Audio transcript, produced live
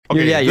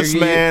Okay, this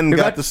man you're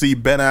got to see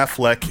Ben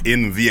Affleck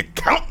in The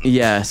Accountant.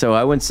 Yeah, so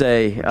I wouldn't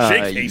say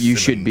you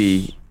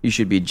Simmons.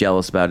 should be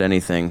jealous about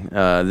anything.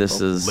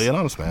 This is Lay it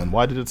on us, man.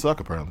 Why did it suck?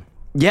 Apparently.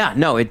 Yeah,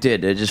 no, it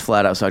did. It just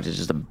flat out sucked.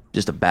 It's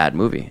just a bad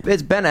movie.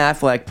 It's Ben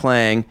Affleck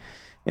playing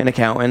an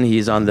accountant.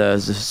 He's on the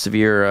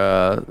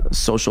severe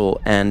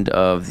social end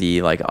of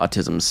the like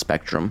autism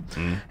spectrum,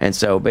 and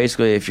so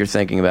basically, if you're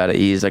thinking about it,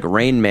 he's like a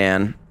Rain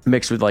Man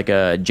mixed with like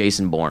a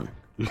Jason Bourne.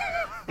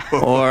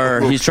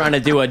 Or he's trying to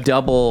do a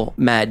double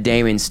Matt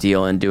Damon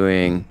steal and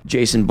doing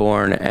Jason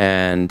Bourne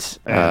and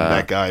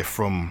that guy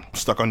from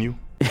Stuck on You.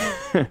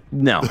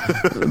 No,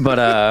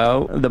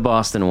 but the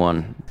Boston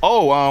one.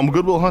 Oh,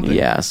 Good Will Hunting.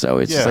 Yeah, so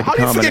it's just like how a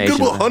do you combination. forget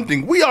Good Will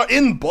Hunting? We are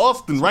in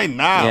Boston right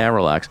now. Yeah,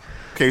 relax.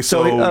 Okay,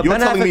 so you're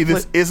Ben telling me Affleck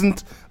this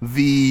isn't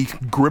the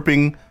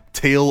gripping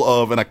tale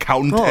of an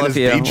accountant and his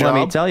day job?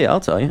 Let me tell you. I'll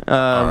tell you.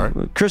 right.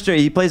 Christian,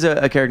 he plays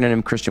a character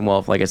named Christian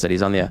Wolff. Like I said,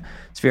 he's on the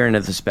sphere end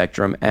of the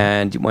spectrum.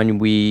 And when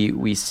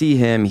we see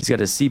him, he's got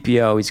a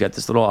CPO. He's got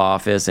this little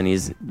office, and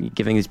he's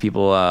giving these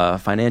people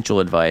financial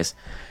advice.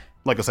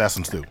 Like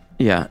assassins do.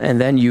 Yeah, and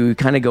then you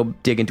kind of go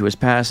dig into his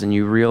past, and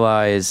you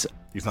realize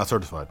He's not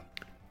certified.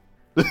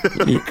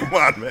 Come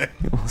on, man.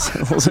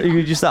 so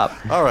you stop.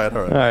 All right.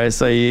 All right,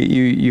 so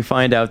you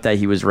find out that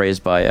he was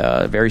raised by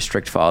a very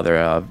strict father,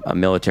 a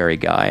military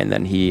guy, and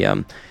then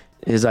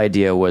his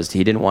idea was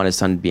he didn't want his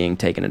son being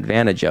taken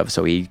advantage of,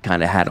 so he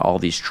kind of had all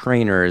these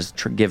trainers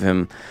give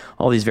him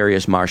all these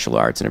various martial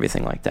arts and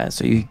everything like that.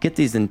 So you get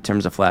these in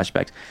terms of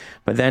flashbacks.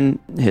 But then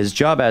his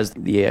job as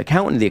the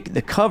accountant,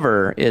 the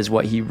cover is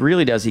what he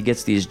really does. He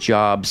gets these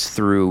jobs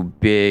through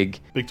big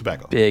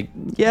tobacco.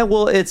 Yeah,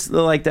 well, it's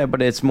like that,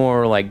 but it's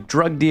more like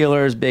drug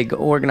dealers, big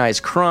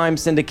organized crime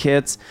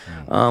syndicates,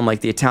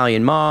 like the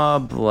Italian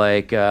mob,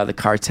 like the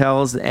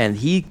cartels, and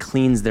he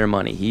cleans their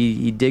money.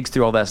 He digs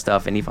through all that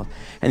stuff, and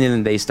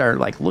then they start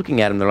like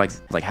looking at him. They're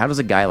like, how does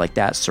a guy like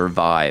that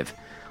survive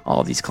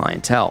all these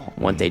clientele?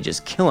 Once they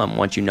just kill him,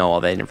 once you know all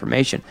that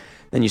information,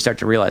 then you start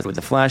to realize with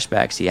the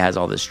flashbacks, he has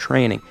all this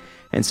training.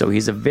 And so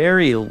he's a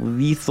very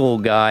lethal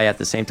guy. At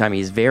the same time,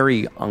 he's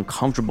very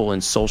uncomfortable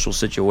in social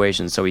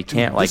situations, so he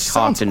can't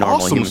talk to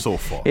normal humans. So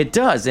far. It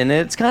does, and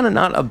it's kind of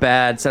not a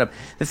bad setup.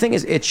 The thing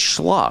is, it's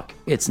schlock.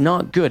 It's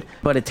not good,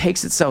 but it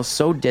takes itself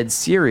so dead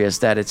serious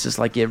that it's just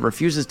like it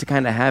refuses to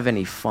kind of have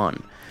any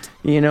fun.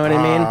 You know what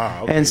I mean?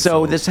 Okay, and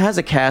so this has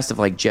a cast of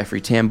like Jeffrey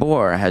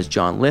Tambor, it has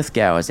John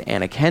Lithgow, it has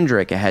Anna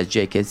Kendrick, it has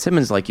J.K.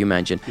 Simmons, like you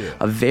mentioned. Yeah.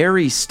 A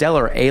very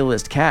stellar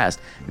A-list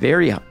cast,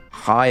 very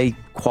high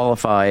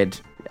qualified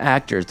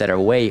actors that are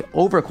way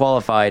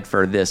overqualified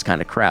for this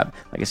kind of crap.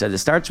 Like I said, it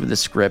starts with the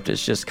script.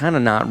 It's just kind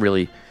of not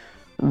really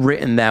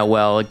written that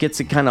well. It gets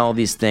to kind of all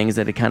these things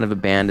that it kind of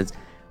abandons.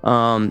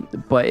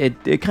 But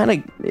it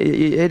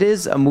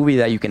is a movie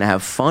that you can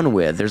have fun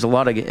with. There's a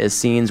lot of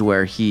scenes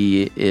where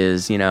he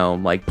is,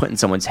 like putting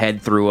someone's head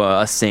through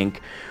a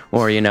sink,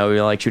 or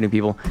you're like shooting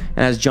people. And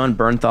has John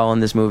Bernthal in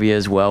this movie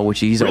as well, which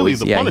he's really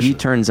always he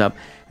turns up.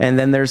 And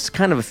then there's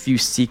kind of a few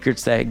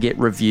secrets that get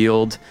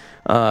revealed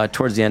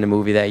towards the end of the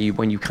movie that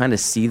when you kind of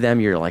see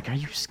them, you're like, are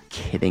you just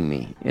kidding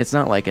me? It's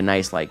not like a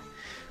nice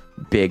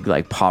big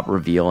pop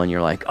reveal and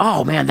you're like,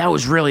 oh man, that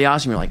was really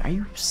awesome. You're like, are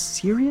you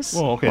serious?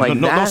 Well, okay,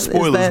 no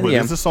spoilers, but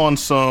is this on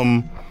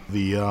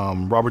the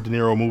Robert De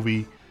Niro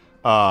movie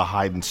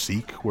Hide and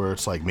Seek, where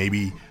it's like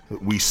maybe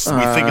we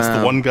think it's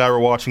the one guy we're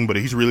watching, but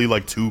he's really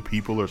like two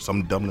people or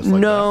some dumbness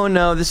like that?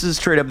 No, this is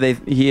straight up.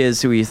 He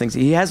is who he thinks.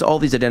 He has all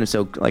these identities.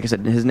 So, like I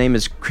said, his name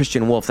is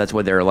Christian Wolff. That's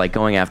what they're like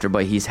going after.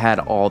 But he's had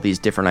all these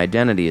different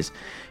identities,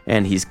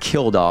 and he's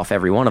killed off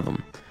every one of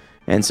them.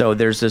 And so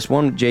there's this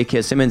one.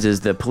 J.K. Simmons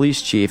is the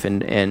police chief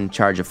in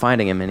charge of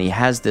finding him, and he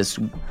has this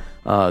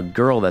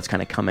girl that's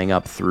kind of coming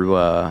up through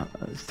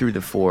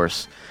the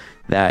force.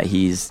 That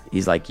he's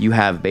like, you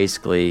have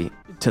basically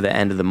to the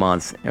end of the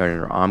month,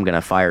 or I'm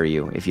gonna fire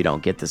you if you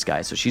don't get this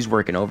guy. So she's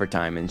working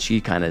overtime, and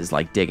she kind of is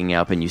like digging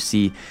up, and you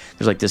see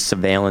there's like this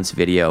surveillance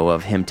video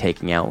of him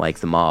taking out like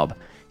the mob.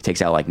 He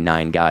takes out like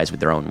 9 guys with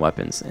their own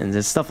weapons, and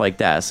there's stuff like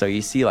that. So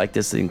you see like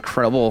this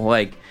incredible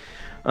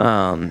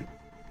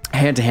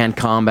hand-to-hand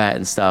combat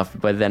and stuff,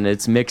 but then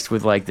it's mixed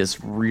with like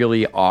this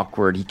really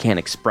awkward, he can't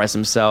express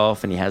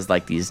himself, and he has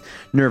like these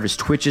nervous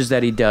twitches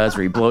that he does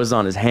where he blows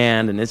on his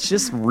hand, and it's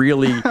just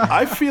really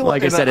I feel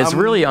like I said, it's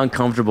really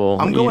uncomfortable.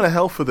 I'm going to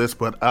hell for this,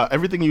 but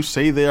everything you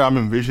say there, I'm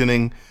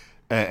envisioning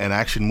an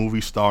action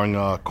movie starring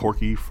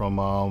Corky from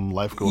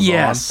Life Goes On.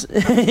 Yes.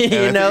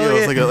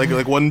 It's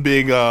like one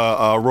big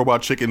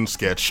Robot Chicken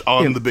sketch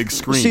on the big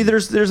screen. See,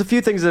 there's a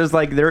few things.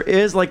 There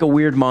is like a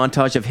weird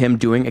montage of him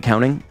doing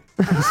accounting.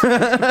 And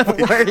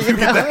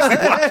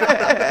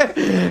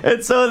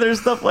so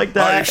there's stuff like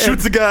that.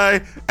 Shoots a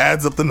guy,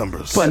 adds up the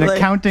numbers. But an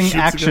accounting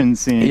action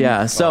scene.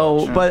 Yeah.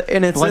 So,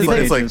 and it's like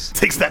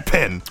takes that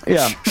pen,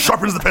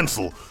 sharpens the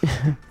pencil,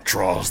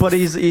 draws. But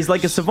he's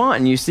like a savant,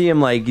 and you see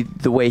him like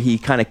the way he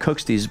kind of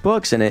cooks these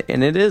books, and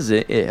it is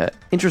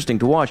interesting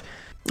to watch.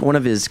 one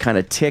of his kind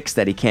of tics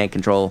that he can't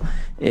control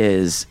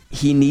is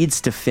he needs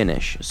to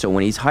finish. So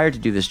when he's hired to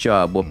do this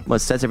job,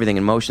 what sets everything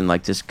in motion,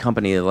 like this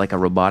company, like a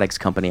robotics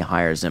company,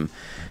 hires him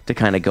to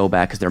kind of go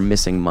back because they're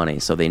missing money.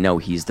 So they know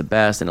he's the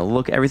best, and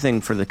everything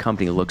for the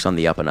company looks on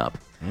the up and up.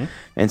 Mm-hmm.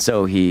 And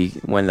so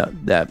when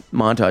that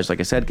montage, like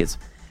I said,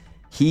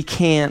 he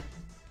can't.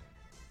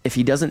 If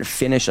he doesn't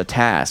finish a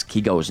task, he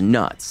goes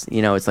nuts.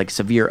 It's like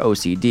severe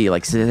OCD.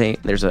 Like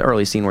there's an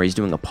early scene where he's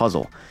doing a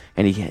puzzle,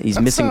 and he's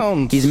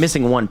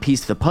missing one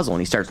piece of the puzzle,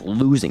 and he starts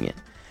losing it.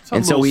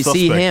 And so we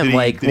see him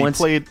did he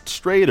play it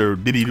straight, or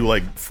did he do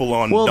like full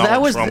on? Well,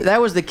 Donald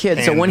that was the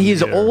kid. So when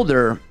he's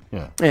older,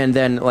 and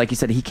then like he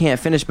said, he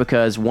can't finish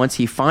because once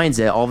he finds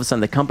it, all of a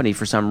sudden the company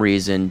for some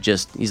reason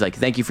he's like,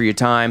 "Thank you for your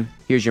time.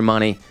 Here's your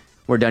money.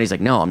 We're done." He's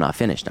like, "No, I'm not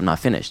finished. I'm not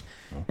finished."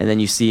 And then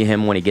you see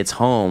him when he gets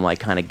home,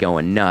 like kind of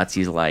going nuts.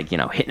 He's like,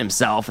 hitting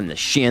himself in the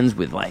shins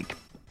with like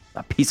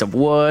a piece of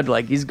wood.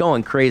 Like he's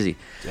going crazy.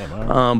 Yeah,